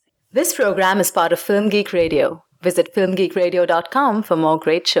This program is part of Film Geek Radio. Visit filmgeekradio.com for more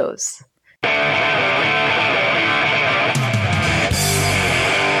great shows.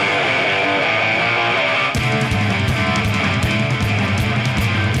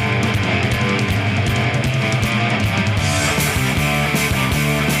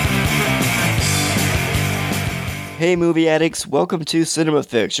 Hey movie addicts, welcome to Cinema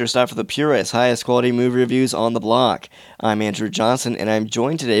Fix, your stop for the purest, highest quality movie reviews on the block. I'm Andrew Johnson, and I'm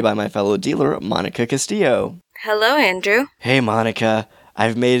joined today by my fellow dealer, Monica Castillo. Hello, Andrew. Hey Monica,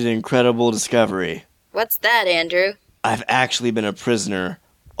 I've made an incredible discovery. What's that, Andrew? I've actually been a prisoner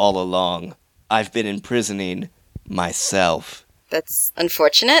all along. I've been imprisoning myself. That's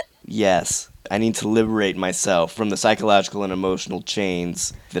unfortunate. Yes, I need to liberate myself from the psychological and emotional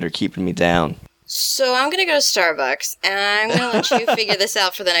chains that are keeping me down. So I'm going to go to Starbucks, and I'm going to let you figure this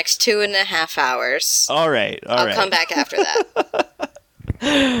out for the next 2.5 hours. All right. I'll come back after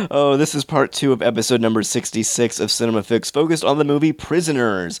that. Oh, this is part 2 of episode number 66 of Cinema Fix, focused on the movie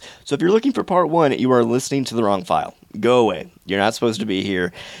Prisoners. So if you're looking for part 1, you are listening to the wrong file. Go away. You're not supposed to be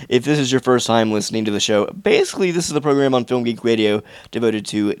here. If this is your first time listening to the show, basically this is the program on Film Geek Radio devoted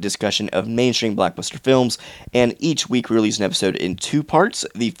to discussion of mainstream blockbuster films, and each week we release an episode in 2 parts.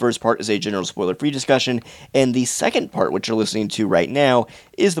 The first part is a general spoiler-free discussion, and the second part, which you're listening to right now,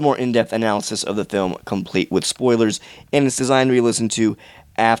 is the more in-depth analysis of the film, complete with spoilers, and it's designed to be listened to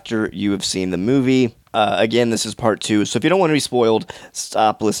after you have seen the movie. Again, this is part 2, so if you don't want to be spoiled,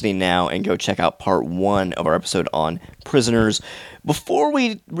 stop listening now and go check out part 1 of our episode on Prisoners. Before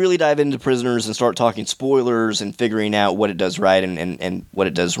we really dive into Prisoners and start talking spoilers and figuring out what it does right and what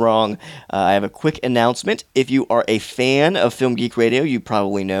it does wrong, I have a quick announcement. If you are a fan of Film Geek Radio, you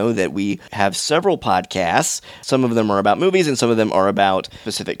probably know that we have several podcasts. Some of them are about movies and some of them are about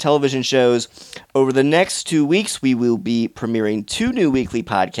specific television shows. Over the next 2 weeks, we will be premiering 2 new weekly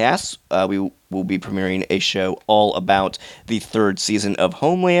podcasts. We'll be premiering a show all about the 3rd season of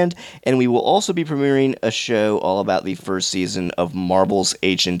Homeland, and we will also be premiering a show all about the 1st season of Marvel's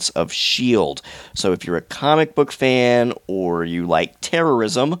Agents of S.H.I.E.L.D. So if you're a comic book fan, or you like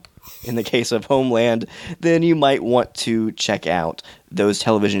terrorism, in the case of Homeland, then you might want to check out those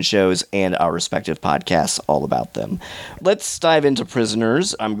television shows and our respective podcasts all about them. Let's dive into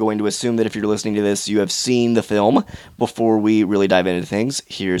Prisoners. I'm going to assume that if you're listening to this, you have seen the film. Before we really dive into things,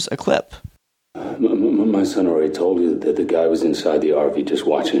 here's a clip. My son already told you that the guy was inside the RV just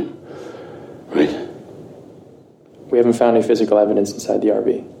watching, right? We haven't found any physical evidence inside the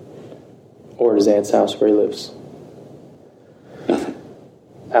RV. Or at his aunt's house where he lives. Nothing.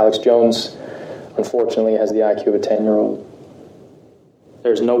 Alex Jones, unfortunately, has the IQ of a 10-year-old.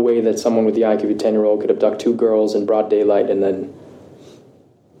 There's no way that someone with the IQ of a 10-year-old could abduct 2 girls in broad daylight and then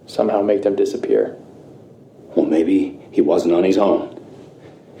somehow make them disappear. Well, maybe he wasn't on his own.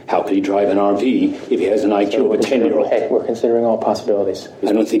 How could he drive an RV if he has an IQ of a 10-year-old? Hey, we're considering all possibilities.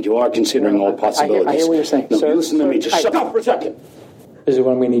 I don't think you are considering all possibilities. I hear what you're saying. No, Sir, listen to me. Just shut up for a second. This is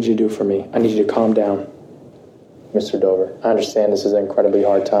what I'm going to need you to do for me. I need you to calm down. Mr. Dover, I understand this is an incredibly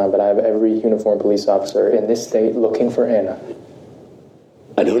hard time, but I have every uniformed police officer in this state looking for Anna.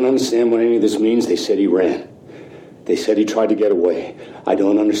 I don't understand what any of this means. They said he ran. They said he tried to get away. I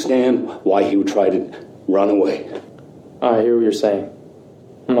don't understand why he would try to run away. I hear what you're saying.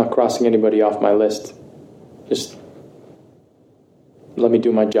 I'm not crossing anybody off my list. Just let me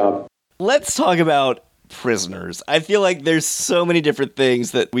do my job. Let's talk about Prisoners. I feel like there's so many different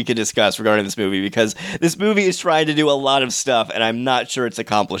things that we could discuss regarding this movie, because this movie is trying to do a lot of stuff, and I'm not sure it's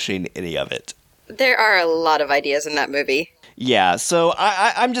accomplishing any of it. There are a lot of ideas in that movie. Yeah, so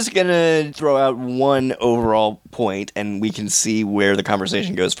I'm just gonna throw out one overall point, and we can see where the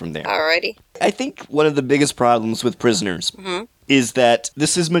conversation goes from there. Alrighty. I think one of the biggest problems with Prisoners is that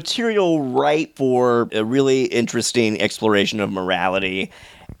this is material ripe for a really interesting exploration of morality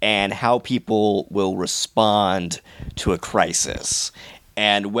and how people will respond to a crisis,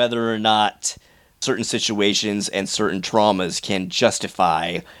 and whether or not certain situations and certain traumas can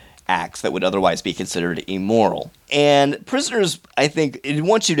justify acts that would otherwise be considered immoral. And Prisoners, I think, it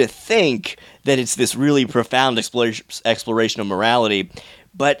wants you to think that it's this really profound exploration of morality,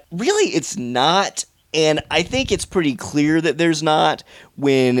 but really it's not. And I think it's pretty clear that there's not,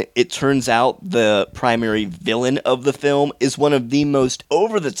 when it turns out the primary villain of the film is one of the most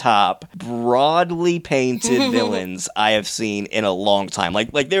over-the-top, broadly painted villains I have seen in a long time.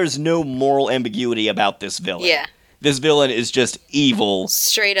 Like there's no moral ambiguity about this villain. Yeah. This villain is just evil.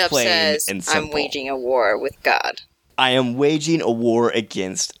 Straight up plain says, and I'm simple. waging a war with God. I am waging a war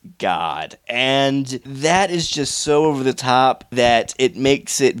against God. And that is just so over the top that it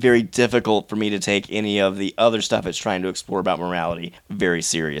makes it very difficult for me to take any of the other stuff it's trying to explore about morality very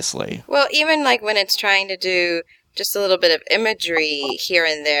seriously. Well, even like when it's trying to do just a little bit of imagery here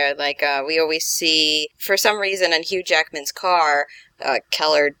and there, like we always see, for some reason, in Hugh Jackman's car,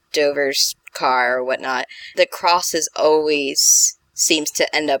 Keller Dover's car or whatnot, the cross is always seems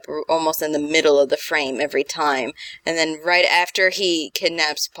to end up almost in the middle of the frame every time. And then right after he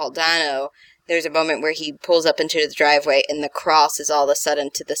kidnaps Paul Dano, there's a moment where he pulls up into the driveway and the cross is all of a sudden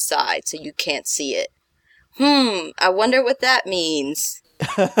to the side, so you can't see it. I wonder what that means.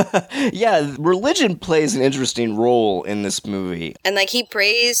 Yeah, religion plays an interesting role in this movie. And, like, he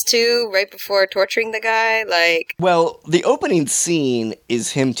prays, too, right before torturing the guy, like... Well, the opening scene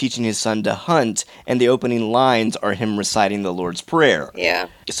is him teaching his son to hunt, and the opening lines are him reciting the Lord's Prayer. Yeah.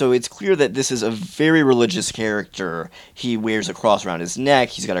 So it's clear that this is a very religious character. He wears a cross around his neck,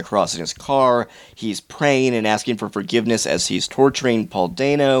 he's got a cross in his car, he's praying and asking for forgiveness as he's torturing Paul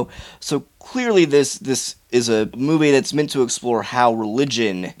Dano. So clearly this is a movie that's meant to explore how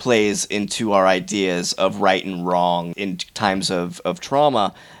religion plays into our ideas of right and wrong in times of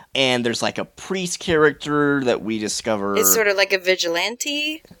trauma. And there's like a priest character that we discover. It's sort of like a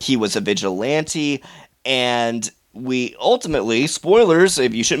vigilante. He was a vigilante, and we ultimately, spoilers,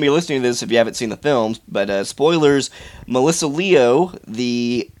 if you shouldn't be listening to this if you haven't seen the films, but spoilers, Melissa Leo,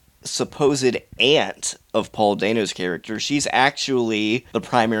 the supposed aunt of Paul Dano's character, she's actually the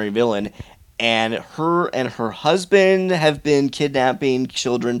primary villain, and her husband have been kidnapping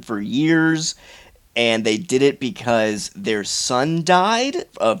children for years, and they did it because their son died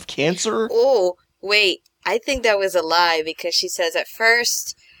of cancer. Oh, wait, I think that was a lie, because she says at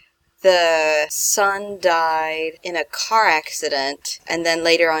first the son died in a car accident, and then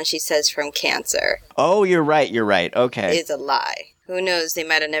later on she says from cancer. Oh, you're right, okay. It's a lie. Who knows, they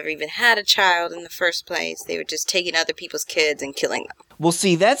might have never even had a child in the first place. They were just taking other people's kids and killing them. Well,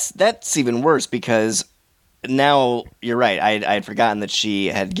 see, that's even worse, because now you're right. I had forgotten that she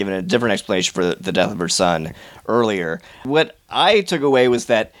had given a different explanation for the death of her son earlier. What I took away was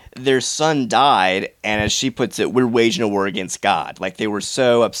that their son died, and as she puts it, we're waging a war against God. Like, they were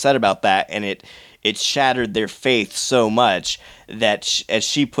so upset about that, and it shattered their faith so much that, as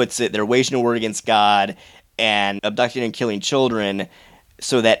she puts it, they're waging a war against God and abducting and killing children,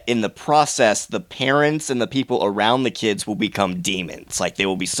 so that in the process, the parents and the people around the kids will become demons. Like, they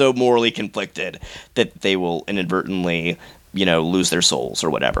will be so morally conflicted that they will inadvertently, lose their souls or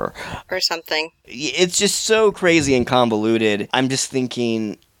whatever. Or something. It's just so crazy and convoluted. I'm just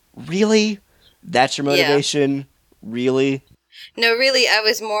thinking, really? That's your motivation? Yeah. Really? No, really, I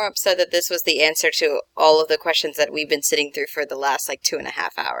was more upset that this was the answer to all of the questions that we've been sitting through for the last, 2.5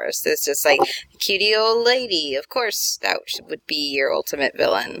 hours. It's just cutie old lady. Of course, that would be your ultimate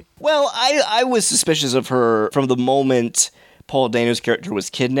villain. Well, I was suspicious of her from the moment Paul Dano's character was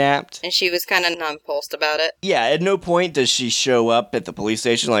kidnapped. And she was kind of nonplussed about it. Yeah, at no point does she show up at the police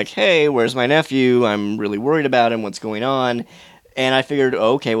station like, hey, where's my nephew? I'm really worried about him. What's going on? And I figured,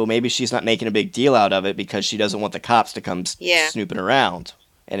 okay, well, maybe she's not making a big deal out of it because she doesn't want the cops to come snooping around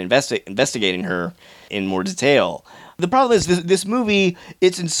and investigating her in more detail. The problem is this movie,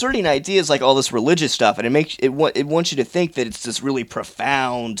 it's inserting ideas like all this religious stuff, and it wants you to think that it's this really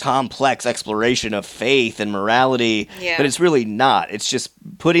profound, complex exploration of faith and morality, but it's really not. It's just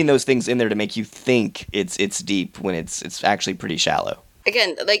putting those things in there to make you think it's deep when it's actually pretty shallow.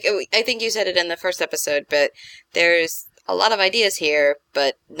 Again, I think you said it in the first episode, but there's a lot of ideas here,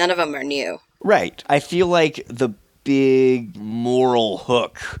 but none of them are new. Right. I feel like the big moral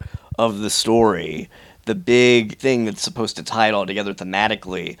hook of the story, the big thing that's supposed to tie it all together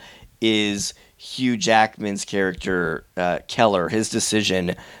thematically, is Hugh Jackman's character, Keller, his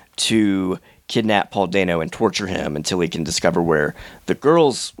decision to kidnap Paul Dano and torture him until he can discover where the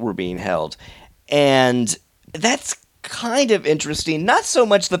girls were being held. And that's kind of interesting. Not so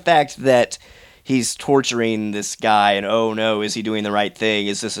much the fact that he's torturing this guy, and oh no, is he doing the right thing?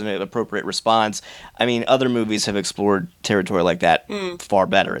 Is this an appropriate response? I mean, other movies have explored territory like that far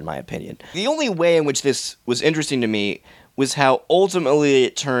better, in my opinion. The only way in which this was interesting to me was how ultimately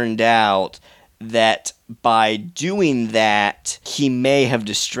it turned out that by doing that, he may have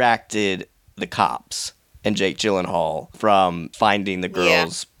distracted the cops and Jake Gyllenhaal from finding the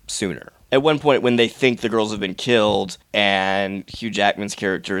girls sooner. At one point, when they think the girls have been killed and Hugh Jackman's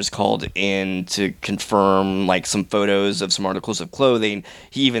character is called in to confirm, some photos of some articles of clothing,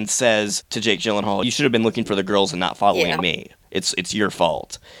 he even says to Jake Gyllenhaal, you should have been looking for the girls and not following me. It's your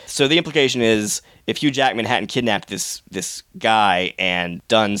fault. So the implication is, if Hugh Jackman hadn't kidnapped this guy and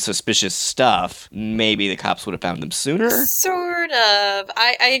done suspicious stuff, maybe the cops would have found him sooner? Sort of.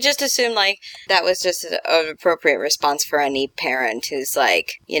 I just assumed, like, that was just an appropriate response for any parent who's,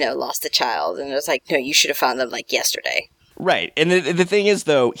 like, lost a child. And it was like, no, you should have found them, like, yesterday. Right. And the thing is,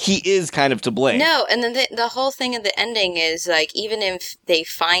 though, he is kind of to blame. No, and then the whole thing of the ending is, like, even if they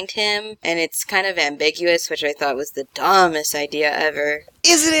find him, and it's kind of ambiguous, which I thought was the dumbest idea ever.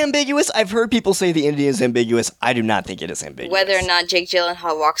 Is it ambiguous? I've heard people say the ending is ambiguous. I do not think it is ambiguous. Whether or not Jake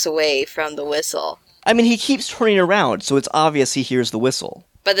Gyllenhaal walks away from the whistle. I mean, he keeps turning around, so it's obvious he hears the whistle.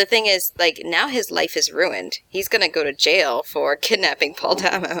 But the thing is, like, now his life is ruined. He's gonna go to jail for kidnapping Paul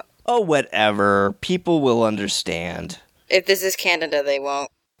Dano. Oh, whatever. People will understand. If this is Canada, they won't.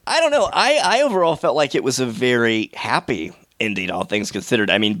 I don't know. I overall felt like it was a very happy ending, all things considered.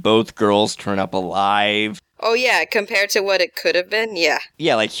 I mean, both girls turn up alive. Oh, yeah, compared to what it could have been, yeah.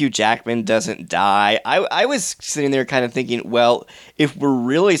 Yeah, like Hugh Jackman doesn't die. I was sitting there kind of thinking, well, if we're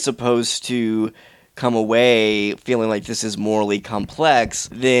really supposed to come away feeling like this is morally complex,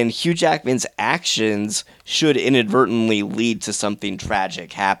 then Hugh Jackman's actions should inadvertently lead to something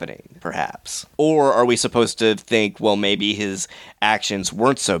tragic happening, perhaps. Or are we supposed to think, well, maybe his actions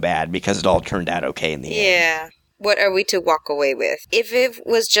weren't so bad because it all turned out okay in the end? Yeah. What are we to walk away with? If it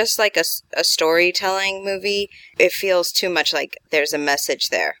was just like a storytelling movie, it feels too much like there's a message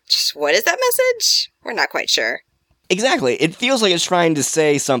there. Just what is that message? We're not quite sure. Exactly. It feels like it's trying to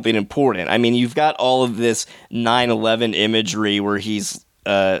say something important. I mean, you've got all of this 9/11 imagery where he's,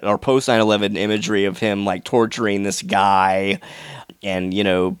 or post 9/11 imagery of him, like, torturing this guy and,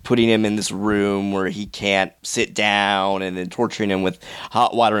 putting him in this room where he can't sit down, and then torturing him with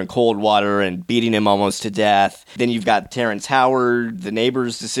hot water and cold water and beating him almost to death. Then you've got Terrence Howard, the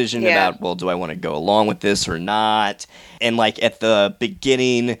neighbor's decision about, well, do I want to go along with this or not? And, like, at the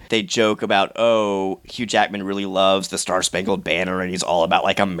beginning, they joke about, oh, Hugh Jackman really loves the Star-Spangled Banner, and he's all about,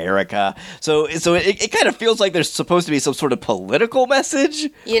 like, America. So it kind of feels like there's supposed to be some sort of political message.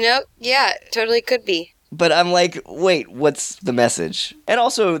 Yeah, totally could be. But I'm like, wait, what's the message? And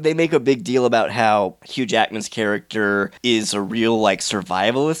also, they make a big deal about how Hugh Jackman's character is a real, like,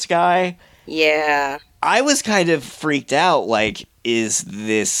 survivalist guy. Yeah. I was kind of freaked out, like, is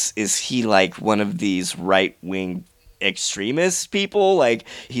he, like, one of these right-wing extremist people? Like,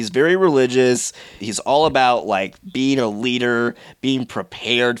 he's very religious. He's all about, like, being a leader, being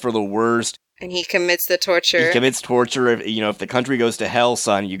prepared for the worst. And he commits the torture. He commits torture. If the country goes to hell,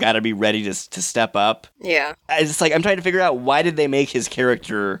 son, you got to be ready to step up. Yeah. It's like, I'm trying to figure out, why did they make his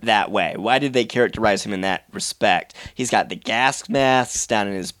character that way? Why did they characterize him in that respect? He's got the gas masks down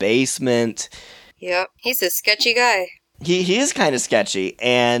in his basement. Yep. He's a sketchy guy. He is kind of sketchy.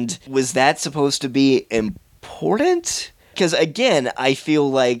 And was that supposed to be important? Because, again, I feel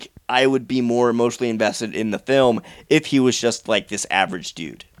like I would be more emotionally invested in the film if he was just, like, this average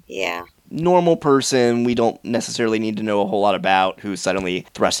dude. Yeah. Normal person we don't necessarily need to know a whole lot about, who's suddenly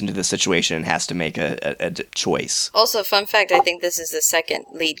thrust into the situation and has to make a choice. Also, fun fact, I think this is the second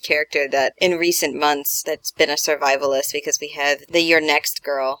lead character that in recent months that's been a survivalist, because we had the Your Next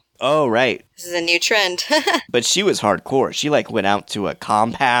girl. Oh, right. This is a new trend. But she was hardcore. She, like, went out to a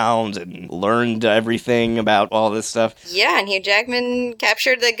compound and learned everything about all this stuff. Yeah, and Hugh Jackman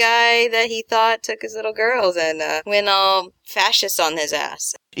captured the guy that he thought took his little girls and went all fascist on his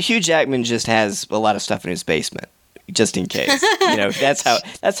ass. Hugh Jackman just has a lot of stuff in his basement, just in case.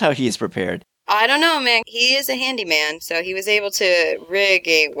 That's how he's prepared. I don't know, man. He is a handyman, so he was able to rig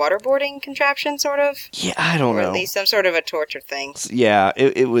a waterboarding contraption, sort of. Yeah, I don't know. Or at least some sort of a torture thing. Yeah,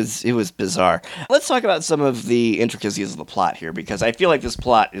 it was bizarre. Let's talk about some of the intricacies of the plot here, because I feel like this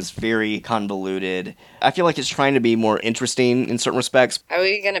plot is very convoluted. I feel like it's trying to be more interesting in certain respects. Are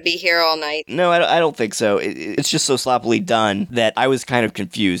we going to be here all night? No, I don't think so. It's just so sloppily done that I was kind of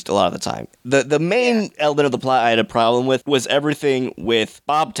confused a lot of the time. The main element of the plot I had a problem with was everything with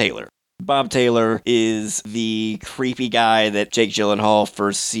Bob Taylor. Bob Taylor is the creepy guy that Jake Gyllenhaal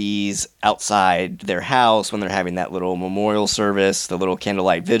first sees outside their house when they're having that little memorial service, the little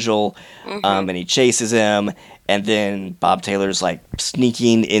candlelight vigil, and he chases him, and then Bob Taylor's, like,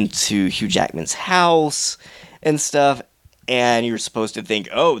 sneaking into Hugh Jackman's house and stuff, and you're supposed to think,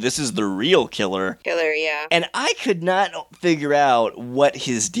 oh, this is the real killer. Yeah. And I could not figure out what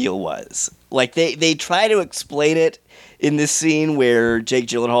his deal was. Like, they try to explain it in this scene where Jake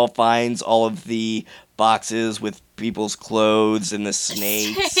Gyllenhaal finds all of the boxes with people's clothes and the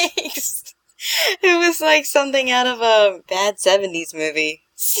snakes. It was like something out of a bad 70s movie.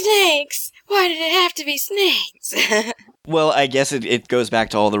 Snakes! Why did it have to be snakes? Well, I guess it goes back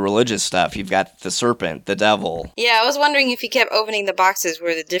to all the religious stuff. You've got the serpent, the devil. Yeah, I was wondering if he kept opening the boxes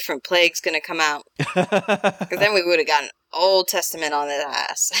where the different plagues gonna come out. Because then we would have gotten Old Testament on his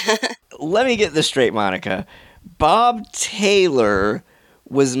ass. Let me get this straight, Monica. Bob Taylor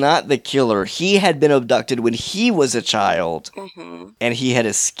was not the killer. He had been abducted when he was a child. Mm-hmm. And he had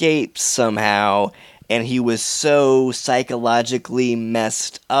escaped somehow. And he was so psychologically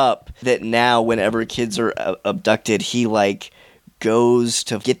messed up that now whenever kids are abducted, he, like, goes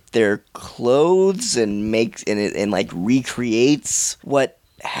to get their clothes and makes and like recreates what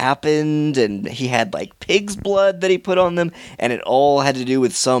happened, and he had like pig's blood that he put on them, and it all had to do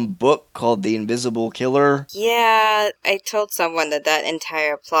with some book called The Invisible Killer. Yeah, I told someone that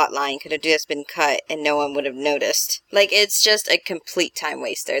entire plot line could have just been cut and no one would have noticed. Like, it's just a complete time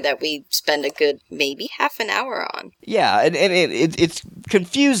waster that we spend a good maybe half an hour on. Yeah, and it's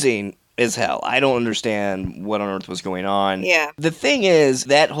confusing as hell. I don't understand what on earth was going on. Yeah. The thing is,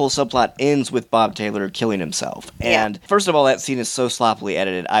 that whole subplot ends with Bob Taylor killing himself. And first of all, that scene is so sloppily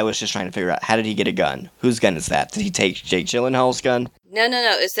edited. I was just trying to figure out, how did he get a gun? Whose gun is that? Did he take Jake Gyllenhaal's gun? No.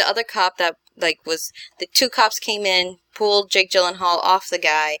 It's the other cop that, like, was... The two cops came in, pulled Jake Gyllenhaal off the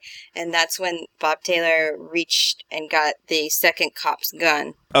guy, and that's when Bob Taylor reached and got the second cop's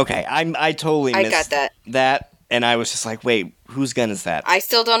gun. Okay, I totally missed got that. That, and I was just like, wait, whose gun is that? I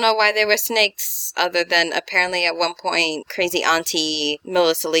still don't know why they were snakes, other than apparently at one point, crazy auntie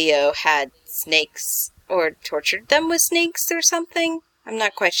Melissa Leo had snakes, or tortured them with snakes or something. I'm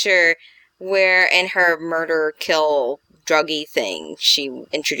not quite sure where in her murder, kill, druggy thing she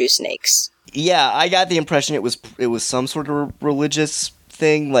introduced snakes. Yeah, I got the impression it was some sort of religious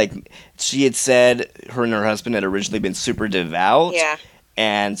thing. Like, she had said her and her husband had originally been super devout. Yeah.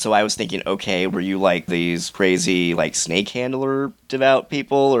 And so I was thinking, okay, were you like these crazy, like, snake handler devout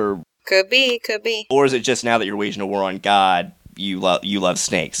people, or... Could be. Or is it just now that you're waging a war on God, you love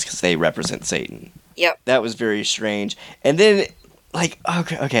snakes because they represent Satan? Yep. That was very strange. And then, like,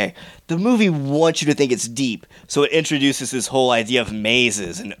 okay, the movie wants you to think it's deep, so it introduces this whole idea of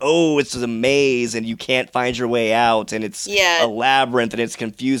mazes, and it's a maze, and you can't find your way out, and it's a labyrinth, and it's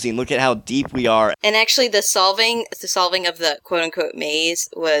confusing. Look at how deep we are. And actually, the solving of the quote-unquote maze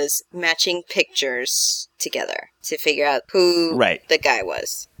was matching pictures together to figure out who the guy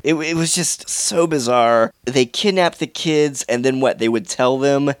was. It was just so bizarre. They kidnapped the kids, and then what? They would tell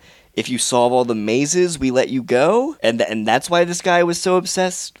them, if you solve all the mazes, we let you go? And that's why this guy was so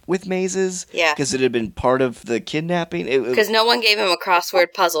obsessed with mazes? Yeah. Because it had been part of the kidnapping? Because no one gave him a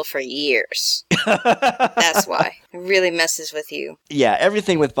crossword puzzle for years. That's why. It really messes with you. Yeah,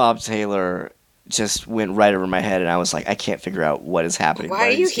 everything with Bob Taylor just went right over my head, and I was like, I can't figure out what is happening. Why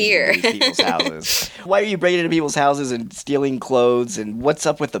are you here? People's houses? Why are you breaking into people's houses and stealing clothes, and what's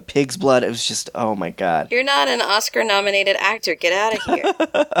up with the pig's blood? It was just, oh my god. You're not an Oscar-nominated actor. Get out of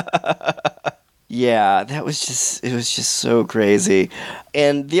here. Yeah, it was just so crazy.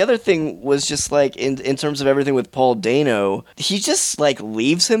 And the other thing was just like, in terms of everything with Paul Dano, he just like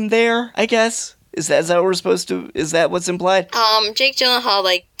leaves him there, I guess. Is that what we're supposed to... Is that what's implied? Jake Gyllenhaal,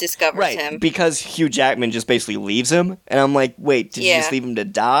 like, discovers him. Because Hugh Jackman just basically leaves him. And I'm like, wait, did you just leave him to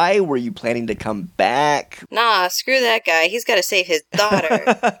die? Were you planning to come back? Nah, screw that guy. He's got to save his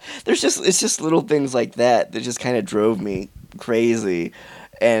daughter. It's just little things like that just kind of drove me crazy.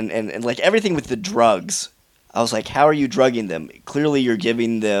 And like, everything with the drugs. I was like, how are you drugging them? Clearly you're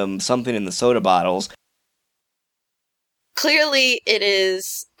giving them something in the soda bottles. Clearly, it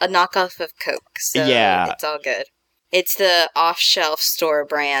is a knockoff of Coke, so it's all good. It's the off-shelf store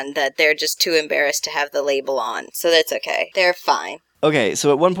brand that they're just too embarrassed to have the label on, so that's okay. They're fine. Okay,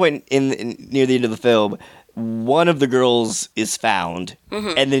 so at one point near the end of the film, one of the girls is found,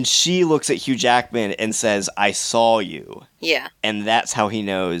 and then she looks at Hugh Jackman and says, I saw you. Yeah. And that's how he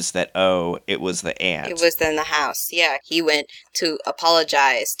knows that, it was the aunt. It was in the house, yeah. He went to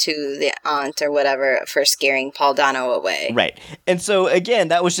apologize to the aunt or whatever for scaring Paul Dano away. Right. And so, again,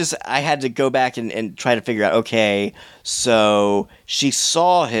 that was just, I had to go back and try to figure out, okay, so she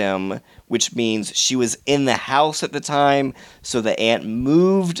saw him, which means she was in the house at the time, so the aunt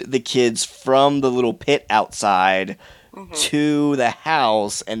moved the kids from the little pit outside to the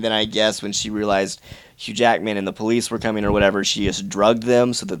house, and then I guess when she realized Hugh Jackman and the police were coming or whatever, she just drugged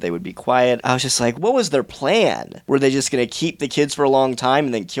them so that they would be quiet. I was just like, what was their plan? Were they just going to keep the kids for a long time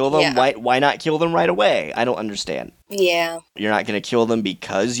and then kill them? Yeah. Why not kill them right away? I don't understand. Yeah. You're not going to kill them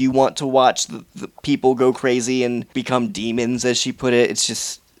because you want to watch the people go crazy and become demons, as she put it. It's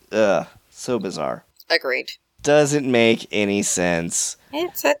just, so bizarre. Agreed. doesn't make any sense.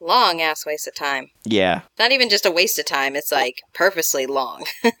 It's a long-ass waste of time. Yeah. Not even just a waste of time, it's like purposely long.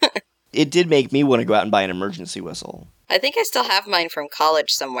 It did make me want to go out and buy an emergency whistle. I think I still have mine from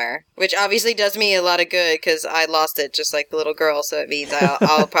college somewhere, which obviously does me a lot of good because I lost it just like the little girl, so it means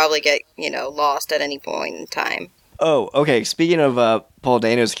I'll probably get, lost at any point in time. Oh, okay. Speaking of Paul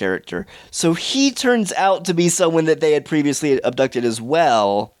Dano's character, so he turns out to be someone that they had previously abducted as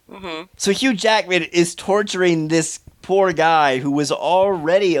well. Mm-hmm. So Hugh Jackman is torturing this poor guy who was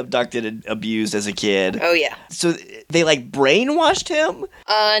already abducted and abused as a kid. Oh, yeah. So they, brainwashed him?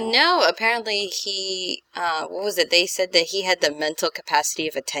 No, apparently he, what was it? They said that he had the mental capacity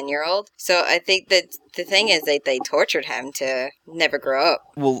of a 10-year-old. So I think that the thing is that they tortured him to never grow up.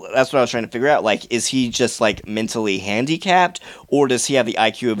 Well, that's what I was trying to figure out. Is he just, mentally handicapped? Or does he have the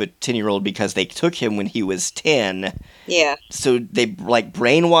IQ of a 10-year-old because they took him when he was 10? Yeah. So they,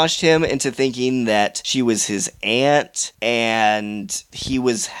 brainwashed him into thinking that she was his aunt and he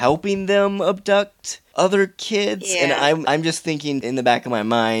was helping them abduct other kids. Yeah. And I'm just thinking in the back of my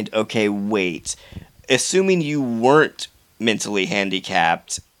mind, okay, wait. Assuming you weren't mentally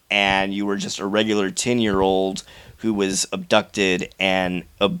handicapped and you were just a regular 10-year-old who was abducted and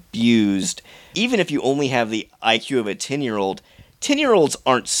abused, even if you only have the IQ of a 10-year-old, 10-year-olds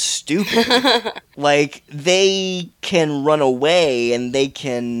aren't stupid. They can run away and they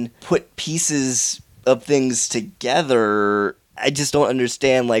can put pieces of things together. I just don't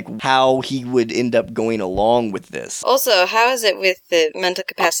understand, how he would end up going along with this. Also, how is it with the mental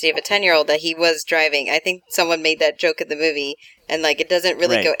capacity of a 10-year-old that he was driving? I think someone made that joke in the movie, and, it doesn't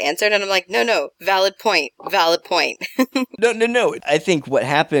really go answered, and I'm like, no, valid point. No. I think what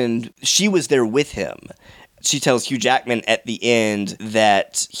happened, she was there with him. She tells Hugh Jackman at the end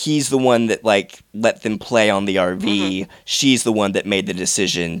that he's the one that, let them play on the RV. Mm-hmm. She's the one that made the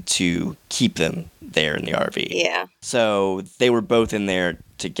decision to keep them there in the RV. Yeah. So they were both in there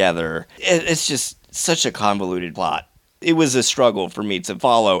together. It's just such a convoluted plot. It was a struggle for me to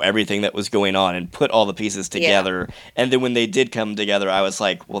follow everything that was going on and put all the pieces together. Yeah. And then when they did come together, I was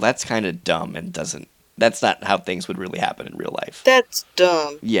like, well, that's kind of dumb and that's not how things would really happen in real life. That's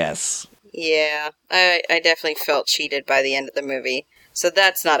dumb. Yes. Yeah, I definitely felt cheated by the end of the movie. So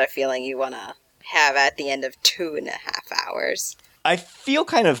that's not a feeling you want to have at the end of 2.5 hours. I feel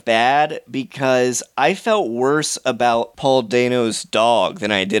kind of bad because I felt worse about Paul Dano's dog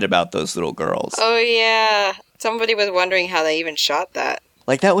than I did about those little girls. Oh, yeah. Somebody was wondering how they even shot that.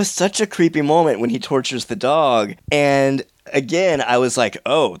 That was such a creepy moment when he tortures the dog. And again, I was like,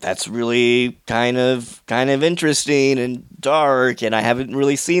 oh, that's really kind of interesting and dark, and I haven't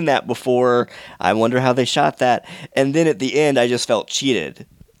really seen that before. I wonder how they shot that. And then at the end, I just felt cheated.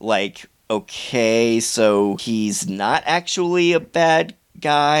 Okay, so he's not actually a bad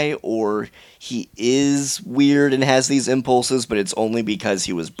guy, or he is weird and has these impulses, but it's only because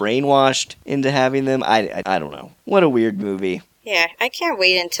he was brainwashed into having them. I don't know. What a weird movie. Yeah, I can't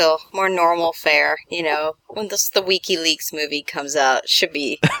wait until more normal fare, when the WikiLeaks movie comes out. Should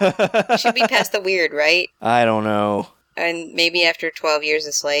be past the weird, right? I don't know. And maybe after 12 Years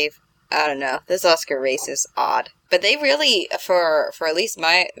a Slave. I don't know. This Oscar race is odd. But they really, for at least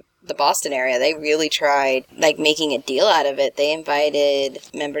the Boston area, they really tried, making a deal out of it. They invited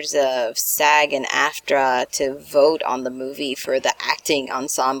members of SAG and AFTRA to vote on the movie for the acting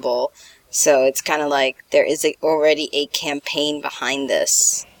ensemble. So it's kind of like there is already a campaign behind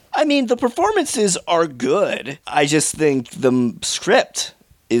this. I mean, the performances are good. I just think the script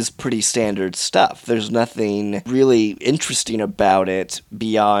is pretty standard stuff. There's nothing really interesting about it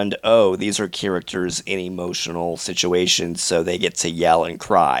beyond, oh, these are characters in emotional situations, so they get to yell and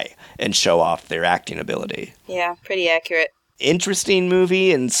cry and show off their acting ability. Yeah, pretty accurate. Interesting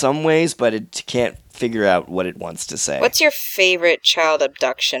movie in some ways, but it can't figure out what it wants to say. What's your favorite child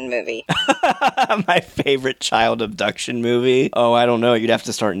abduction movie? My favorite child abduction movie? Oh, I don't know. You'd have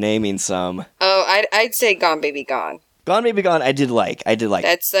to start naming some. Oh, I'd say Gone Baby Gone. Gone Baby Gone, I did like.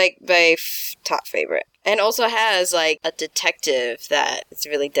 That's my top favorite. And also has a detective that is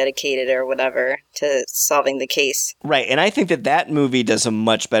really dedicated or whatever to solving the case. Right, and I think that movie does a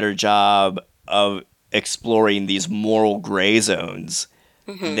much better job of exploring these moral gray zones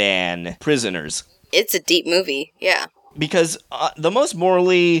than Prisoners. It's a deep movie, yeah. Because the most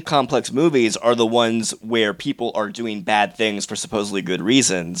morally complex movies are the ones where people are doing bad things for supposedly good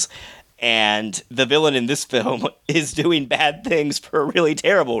reasons. And the villain in this film is doing bad things for a really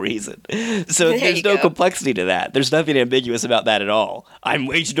terrible reason. So there's no complexity to that. There's nothing ambiguous about that at all. I'm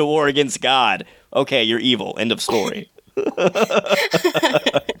waging a war against God. Okay, you're evil. End of story.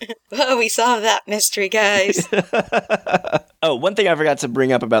 Well, we solved that mystery, guys. Oh, Oh, one thing I forgot to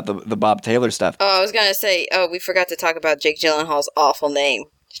bring up about the Bob Taylor stuff. Oh, I was gonna say, we forgot to talk about Jake Gyllenhaal's awful name.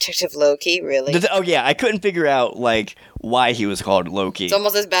 Detective Loki, really? Oh, yeah, I couldn't figure out, like, why he was called Loki. It's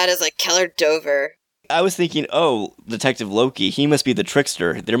almost as bad as, like, Keller Dover. I was thinking, oh, Detective Loki, he must be the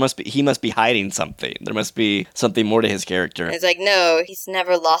trickster. He must be hiding something. There must be something more to his character. It's like, no, he's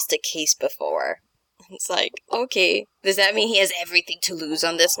never lost a case before. It's like, okay. Does that mean he has everything to lose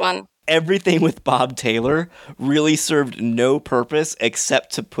on this one? Everything with Bob Taylor really served no purpose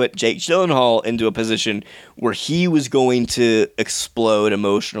except to put Jake Gyllenhaal into a position where he was going to explode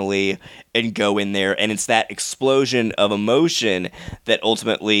emotionally and go in there. And it's that explosion of emotion that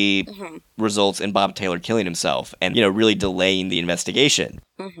ultimately results in Bob Taylor killing himself and, really delaying the investigation.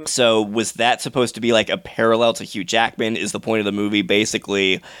 So was that supposed to be like a parallel to Hugh Jackman? Is the point of the movie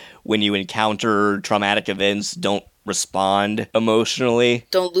basically when you encounter traumatic events, don't respond emotionally?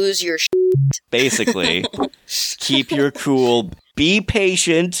 Don't lose your Basically, keep your cool, be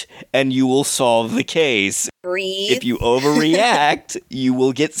patient, and you will solve the case. breathe. If you overreact, you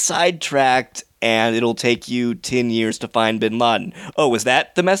will get sidetracked, and it'll take you 10 years to find Bin Laden. Oh, was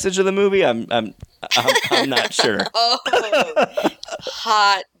that the message of the movie? I'm not sure. Oh,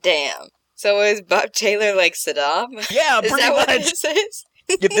 hot damn. So is Bob Taylor like Saddam? Yeah, Is pretty that what much. this is?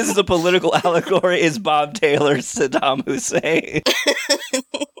 If this is a political allegory, is Bob Taylor Saddam Hussein?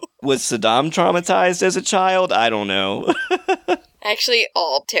 Was Saddam traumatized as a child? I don't know. Actually,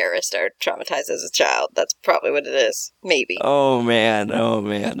 all terrorists are traumatized as a child. That's probably what it is. Maybe. Oh, man.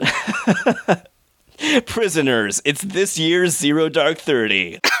 Prisoners. It's this year's Zero Dark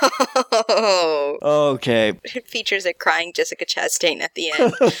 30. Oh. Okay. It features a crying Jessica Chastain at the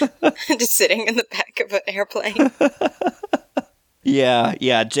end. Just sitting in the back of an airplane. Yeah,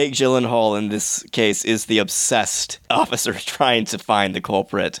 Jake Gyllenhaal in this case is the obsessed officer trying to find the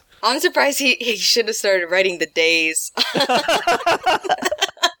culprit. I'm surprised he should have started writing the days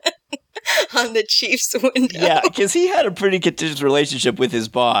on the Chief's window. Yeah, because he had a pretty contentious relationship with his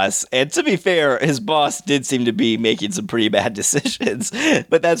boss. And to be fair, his boss did seem to be making some pretty bad decisions.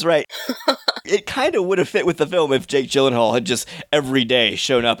 But that's right. It kind of would have fit with the film if Jake Gyllenhaal had just every day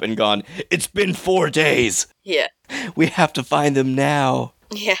shown up and gone, "It's been 4 days. Yeah. We have to find them now."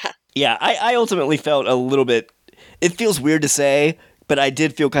 Yeah. Yeah, I ultimately felt a little bit... It feels weird to say, but I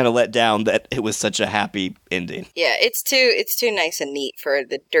did feel kind of let down that it was such a happy ending. Yeah, it's too nice and neat for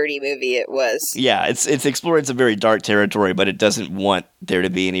the dirty movie it was. Yeah, it's exploring some very dark territory, but it doesn't want there to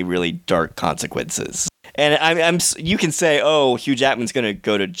be any really dark consequences. And you can say, oh, Hugh Jackman's going to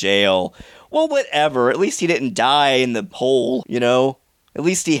go to jail. Well, whatever. At least he didn't die in the hole, At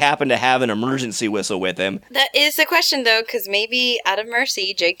least he happened to have an emergency whistle with him. That is the question, though, because maybe out of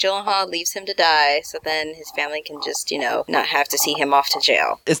mercy, Jake Gyllenhaal leaves him to die, so then his family can just, not have to see him off to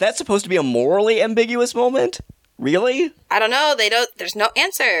jail. Is that supposed to be a morally ambiguous moment? Really? I don't know. There's no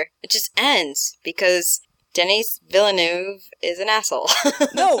answer. It just ends because Denis Villeneuve is an asshole.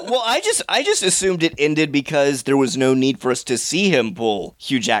 No, well, I just assumed it ended because there was no need for us to see him pull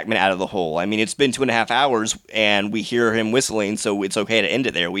Hugh Jackman out of the hole. I mean, it's been 2.5 hours, and we hear him whistling, so it's okay to end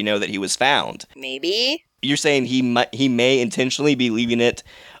it there. We know that he was found. Maybe. You're saying he may intentionally be leaving it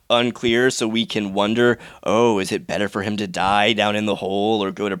unclear so we can wonder, oh, is it better for him to die down in the hole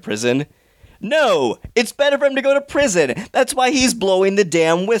or go to prison? No, it's better for him to go to prison. That's why he's blowing the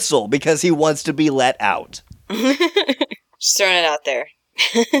damn whistle, because he wants to be let out. Just throwing it out there.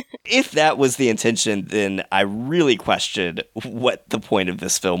 If that was the intention, then I really questioned what the point of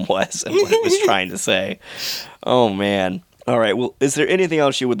this film was and what it was trying to say. Oh, man. All right, well, is there anything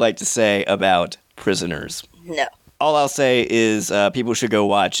else you would like to say about Prisoners? No. All I'll say is people should go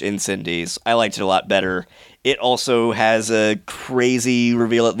watch Incendies. I liked it a lot better. It also has a crazy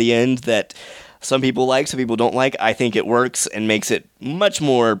reveal at the end that some people like, some people don't like. I think it works and makes it much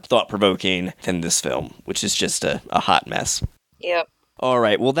more thought-provoking than this film, which is just a hot mess. Yep. All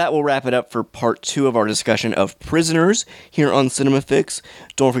right, well, that will wrap it up for part 2 of our discussion of Prisoners here on Cinema Fix.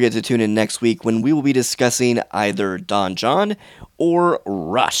 Don't forget to tune in next week when we will be discussing either Don John or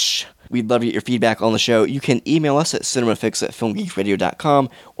Rush. We'd love to get your feedback on the show. You can email us at cinemafix@filmgeekradio.com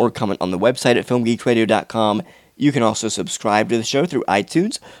or comment on the website at filmgeekradio.com. You can also subscribe to the show through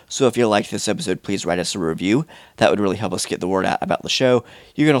iTunes, so if you liked this episode, please write us a review. That would really help us get the word out about the show.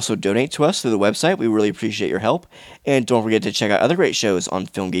 You can also donate to us through the website. We really appreciate your help. And don't forget to check out other great shows on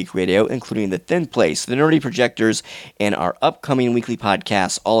Film Geek Radio, including The Thin Place, The Nerdy Projectors, and our upcoming weekly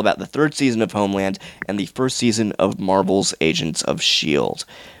podcasts all about the 3rd season of Homeland and the 1st season of Marvel's Agents of S.H.I.E.L.D.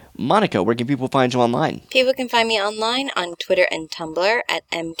 Monica, where can people find you online? People can find me online on Twitter and Tumblr at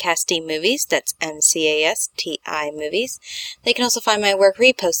mcastymovies. That's MCASTI movies. They can also find my work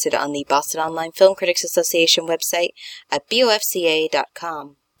reposted on the Boston Online Film Critics Association website at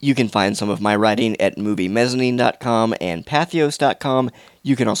bofca.com. You can find some of my writing at moviemezzanine.com and pathos.com.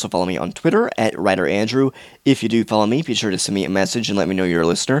 You can also follow me on Twitter at WriterAndrew. If you do follow me, be sure to send me a message and let me know you're a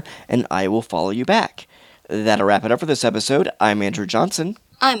listener, and I will follow you back. That'll wrap it up for this episode. I'm Andrew Johnson.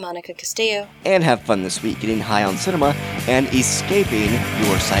 I'm Monica Castillo. And have fun this week getting high on cinema and escaping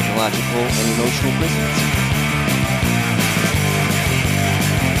your psychological and emotional prisons.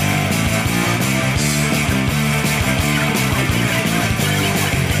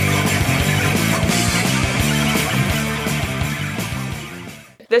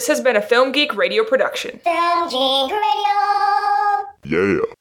 This has been a Film Geek Radio production. Film Geek Radio. Yeah.